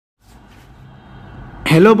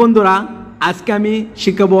Hello बंधुरा आज के आमी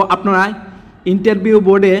शिखाबो आपनारा इंटरव्यू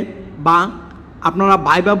बोर्डे बा आपनारा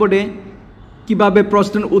भाइबा बोर्डे किभाबे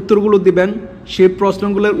प्रश्नेर उत्तरगुलो दिबेन सेई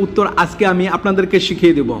प्रश्नगुलोर उत्तर आज के आमी आपनादेरके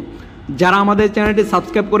शिखिये देब। যারা আমাদের চ্যানেলটি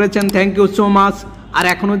সাবস্ক্রাইব করেছেন থ্যাংক ইউ সো মাচ। আর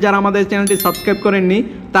এখনো যারা আমাদের চ্যানেলটি সাবস্ক্রাইব করেননি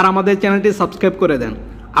তারা আমাদের চ্যানেলটি সাবস্ক্রাইব করে দেন।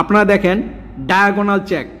 আপনারা দেখেন ডায়াগোনাল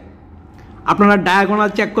চেক, আপনারা ডায়াগোনাল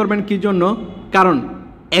চেক করবেন কি জন্য? কারণ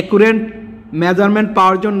অ্যাকুরেট মেজারমেন্ট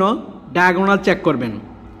পাওয়ার জন্য ডায়াগোনাল চেক করবেন।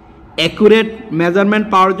 অ্যাকুরেট মেজারমেন্ট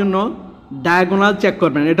পাওয়ার জন্য ডায়াগোনাল চেক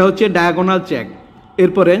করবেন, এটা হচ্ছে ডায়াগোনাল চেক।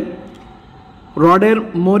 এরপরে রডের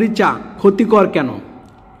মরিচা ক্ষতিকর কেন?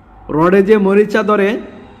 রডে যে মরিচা ধরে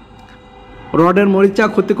রডের মরিচা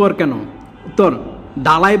ক্ষতিকর কেন? উত্তর,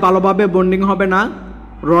 ডালাই ভালোভাবে বন্ডিং হবে না,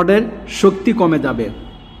 রডের শক্তি কমে যাবে।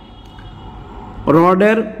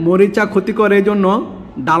 রডের মরিচা ক্ষতিকর এই জন্য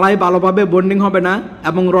ডালাই ভালোভাবে বন্ডিং হবে না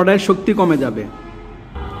এবং রডের শক্তি কমে যাবে।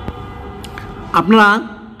 আপনারা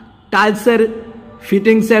টাইলসের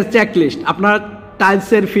ফিটিংসের চেকলিস্ট, আপনারা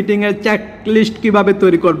টাইলসের ফিটিংয়ের চেকলিস্ট কীভাবে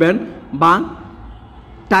তৈরি করবেন বা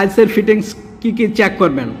টাইলসের ফিটিংস কী কী চেক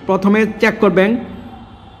করবেন? প্রথমে চেক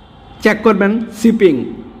করবেন সিপিং,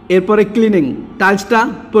 এরপরে ক্লিনিং, টাইলসটা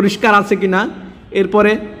পরিষ্কার আছে কিনা।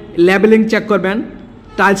 এরপরে লেবেলিং চেক করবেন,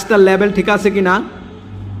 টাইলসটা লেবেল ঠিক আছে কিনা।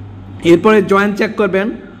 এরপরে জয়েন্ট চেক করবেন,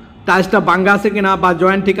 টাইলসটা ভাঙ্গা আছে কিনা বা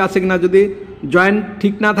জয়েন্ট ঠিক আছে কিনা। যদি জয়েন্ট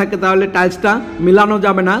ঠিক না থাকে তাহলে টাইলসটা মিলানো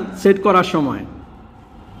যাবে না সেট করার সময়।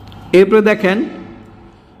 এরপরে দেখেন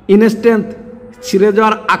ইনস্ট্রেংথ, ছিঁড়ে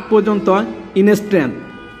যাওয়ার আগ পর্যন্ত ইনস্ট্রেংথ,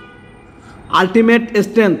 আলটিমেট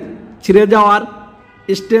স্ট্রেংথ, ছিঁড়ে যাওয়ার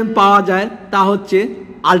স্ট্রেংথ পাওয়া যায় তা হচ্ছে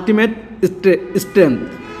আলটিমেট স্ট্রেংথ।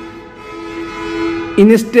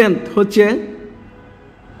 ইনস্ট্রেংথ হচ্ছে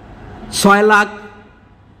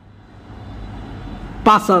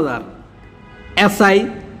 6,05,000 SI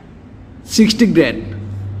 60 গ্রেড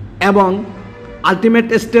এবং আলটিমেট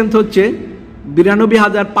স্ট্রেংথ হচ্ছে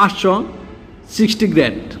 92,560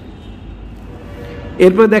 গ্রেড।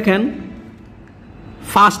 এরপর দেখেন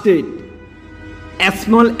first aid,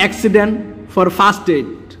 small accident for first aid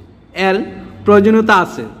এর প্রয়োজনীয়তা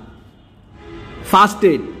আছে। First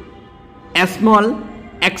aid, small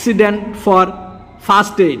accident for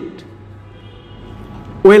first aid,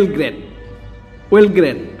 well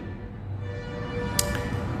grade.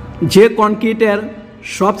 যে কনক্রিটের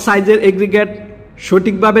সব সাইজের এগ্রিগেট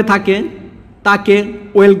সঠিকভাবে থাকে তাকে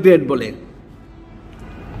ওয়েল গ্রেড বলে।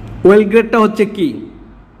 ওয়েল গ্রেডটা হচ্ছে কি?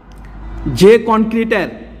 যে কনক্রিটের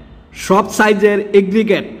সব সাইজের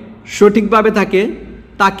এগ্রিগেট সঠিকভাবে থাকে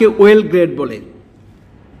তাকে ওয়েল গ্রেড বলে।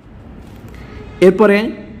 এরপরে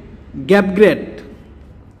গ্যাপ গ্রেড,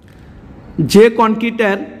 যে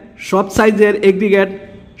কনক্রিটের সব সাইজের এগ্রিগেট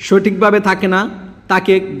সঠিকভাবে থাকে না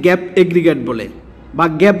তাকে গ্যাপ এগ্রিগেট বলে বা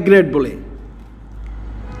গ্যাপ গ্রেড বলে।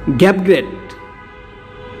 গ্যাপ গ্রেড,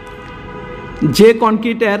 যে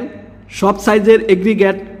কনক্রিটের সব সাইজের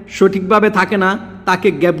এগ্রিগেট সঠিকভাবে থাকে না তাকে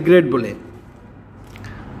গ্যাপ গ্রেড বলে।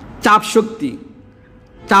 চাপ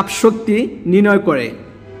শক্তি নির্ণয় করে,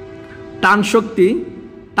 টান শক্তি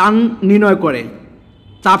টান নির্ণয় করে,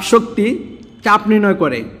 চাপ শক্তি চাপ নির্ণয়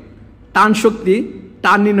করে, টান শক্তি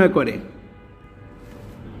টান নির্ণয় করে।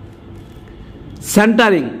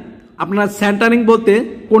 সেন্টারিং, আপনারা সেন্টারিং বলতে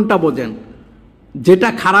কোনটা বোঝেন? যেটা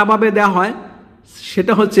খারাপভাবে দেওয়া হয়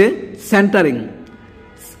সেটা হচ্ছে সেন্টারিং।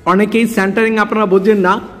 অনেকেই সেন্টারিং আপনারা বোঝেন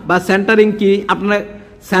না বা সেন্টারিং কি, আপনারা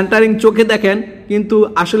সেন্টারিং চোখে দেখেন কিন্তু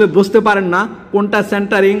আসলে বুঝতে পারেন না কোনটা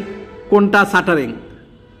সেন্টারিং কোনটা শাটারিং।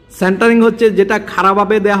 সেন্টারিং হচ্ছে যেটা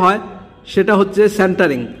খারাপভাবে দেওয়া হয় সেটা হচ্ছে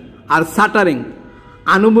সেন্টারিং, আর শাটারিং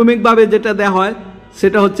আনুভূমিকভাবে যেটা দেওয়া হয়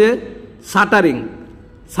সেটা হচ্ছে শাটারিং।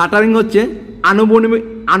 শাটারিং হচ্ছে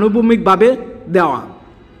আনুভূমিকভাবে দেওয়া।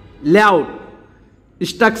 লেআউট,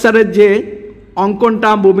 স্ট্রাকচারের যে অঙ্কনটা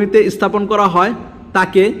ভূমিতে স্থাপন করা হয়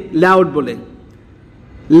তাকে লেআউট বলে।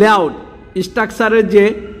 লেআউট, স্ট্রাকচারের যে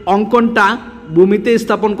অঙ্কনটা ভূমিতে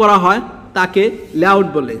স্থাপন করা হয় তাকে লেআউট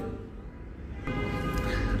বলে।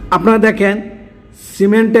 আপনারা দেখেন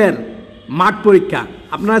সিমেন্টের মাঠ পরীক্ষা,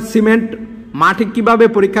 আপনারা সিমেন্ট মাঠে কিভাবে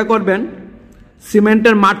পরীক্ষা করবেন?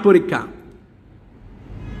 সিমেন্টের মাঠ পরীক্ষা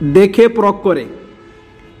দেখে প্রয়োগ করে।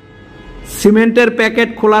 সিমেন্টের প্যাকেট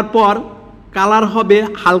খোলার পর কালার হবে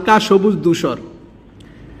হালকা সবুজ ধূসর।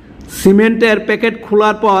 সিমেন্টের প্যাকেট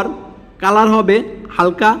খোলার পর কালার হবে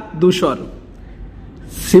হালকা ধূসর।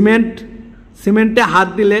 সিমেন্টে হাত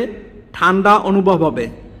দিলে ঠান্ডা অনুভব হবে।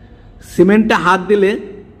 সিমেন্টে হাত দিলে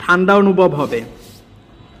ঠান্ডা অনুভব হবে।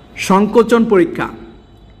 সংকোচন পরীক্ষা,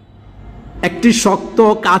 একটি শক্ত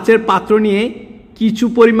কাচের পাত্র নিয়ে কিছু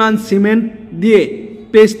পরিমাণ সিমেন্ট দিয়ে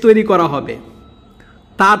পেস্ট তৈরি করা হবে।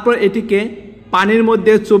 তারপর এটিকে পানির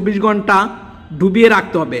মধ্যে 24 ঘন্টা ডুবিয়ে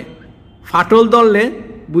রাখতে হবে। ফাটল ধরলে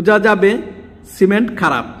বোঝা যাবে সিমেন্ট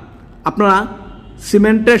খারাপ। আপনারা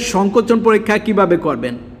সিমেন্টের সংকোচন পরীক্ষা কিভাবে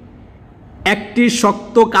করবেন? একটি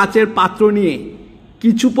শক্ত কাচের পাত্র নিয়ে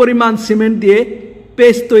কিছু পরিমাণ সিমেন্ট দিয়ে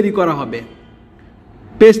পেস্ট তৈরি করা হবে।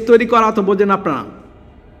 পেস্ট তৈরি করা তো বোঝেন আপনারা।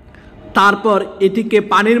 তারপর এটিকে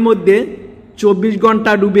পানির মধ্যে 24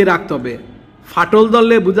 ঘন্টা ডুবিয়ে রাখতে হবে। ফাটল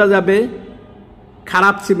ধরলে বোঝা যাবে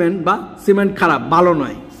খারাপ সিমেন্ট বা সিমেন্ট খারাপ, ভালো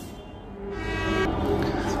নয়।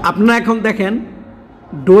 আপনারা এখন দেখেন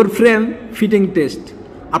ডোর ফ্রেম ফিটিং টেস্ট।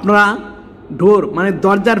 আপনারা ডোর মানে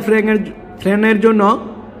দরজার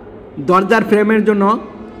ফ্রেমের জন্য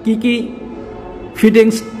কি কি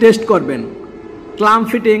ফিটিংস টেস্ট করবেন? Clamp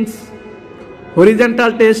fittings,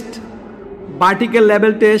 horizontal test, vertical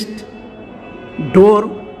level taste, ডোর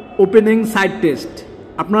ওপেনিং সাইড টেস্ট।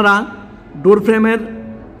 আপনারা ডোর ফ্রেমের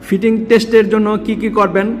ফিটিং টেস্টের জন্য কি কি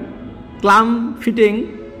করবেন? Clamp fitting,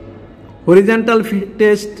 horizontal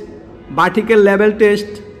test, vertical level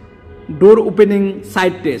taste, ডোর ওপেনিং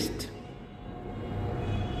সাইড টেস্ট।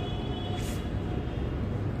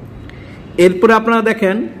 এরপরে আপনারা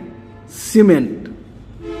দেখেন cement.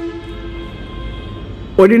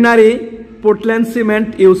 Ordinary Portland cement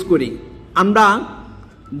use করি। আমরা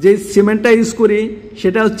যে সিমেন্টটা ইউজ করি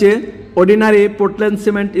সেটা হচ্ছে অর্ডিনারি পোর্টল্যান্ড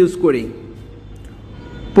সিমেন্ট ইউজ করি।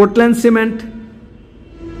 পোর্টল্যান্ড সিমেন্ট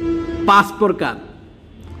 5 প্রকার।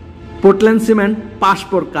 পোর্টল্যান্ড সিমেন্ট 5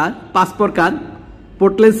 প্রকার।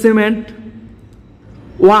 Portland cement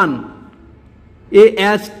 1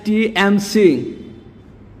 ASTMC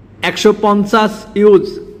 150 use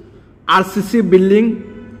RCC building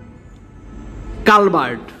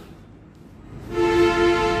culvert.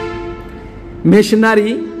 Machinery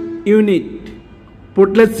unit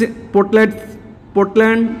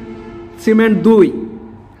Portland cement 2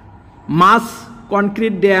 mass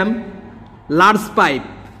concrete dam large pipe.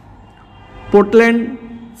 Portland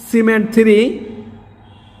cement 3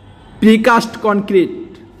 precast concrete.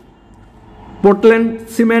 Portland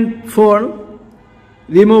cement 4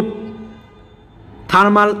 remove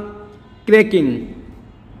thermal cracking.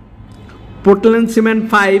 Portland cement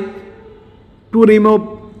 5 to remove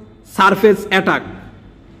surface attack.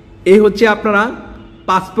 এই হচ্ছে আপনারা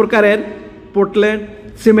 5 প্রকারের Portland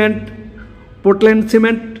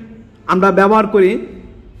cement আমরা ব্যবহার করি।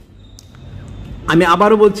 আমি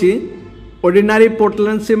আবারও বলছি, অর্ডিনারি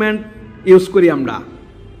পোর্টল্যান্ড সিমেন্ট ইউজ করি আমরা।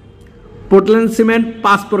 পোর্টল্যান্ড সিমেন্ট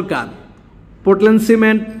 5 প্রকার। Portland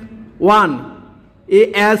cement 1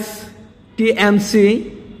 ASTMC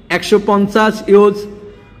 150 use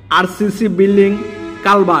RCC building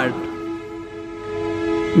culvert.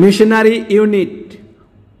 Machinery unit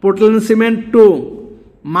Portland cement 2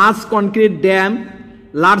 mass concrete dam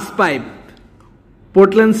large pipe.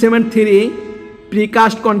 Portland cement 3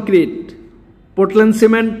 precast concrete. Portland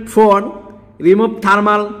cement 4 remove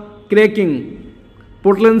thermal cracking.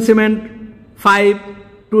 Portland cement 5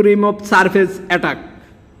 to remove surface attack.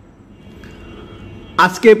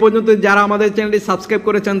 আজকে এই পর্যন্ত যারা আমাদের চ্যানেলটি subscribe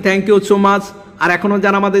করেছেন thank you so much. আর এখনও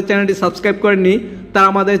যারা আমাদের চ্যানেলটি সাবস্ক্রাইব করেননি তারা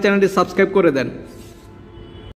আমাদের চ্যানেলটি সাবস্ক্রাইব করে দেন।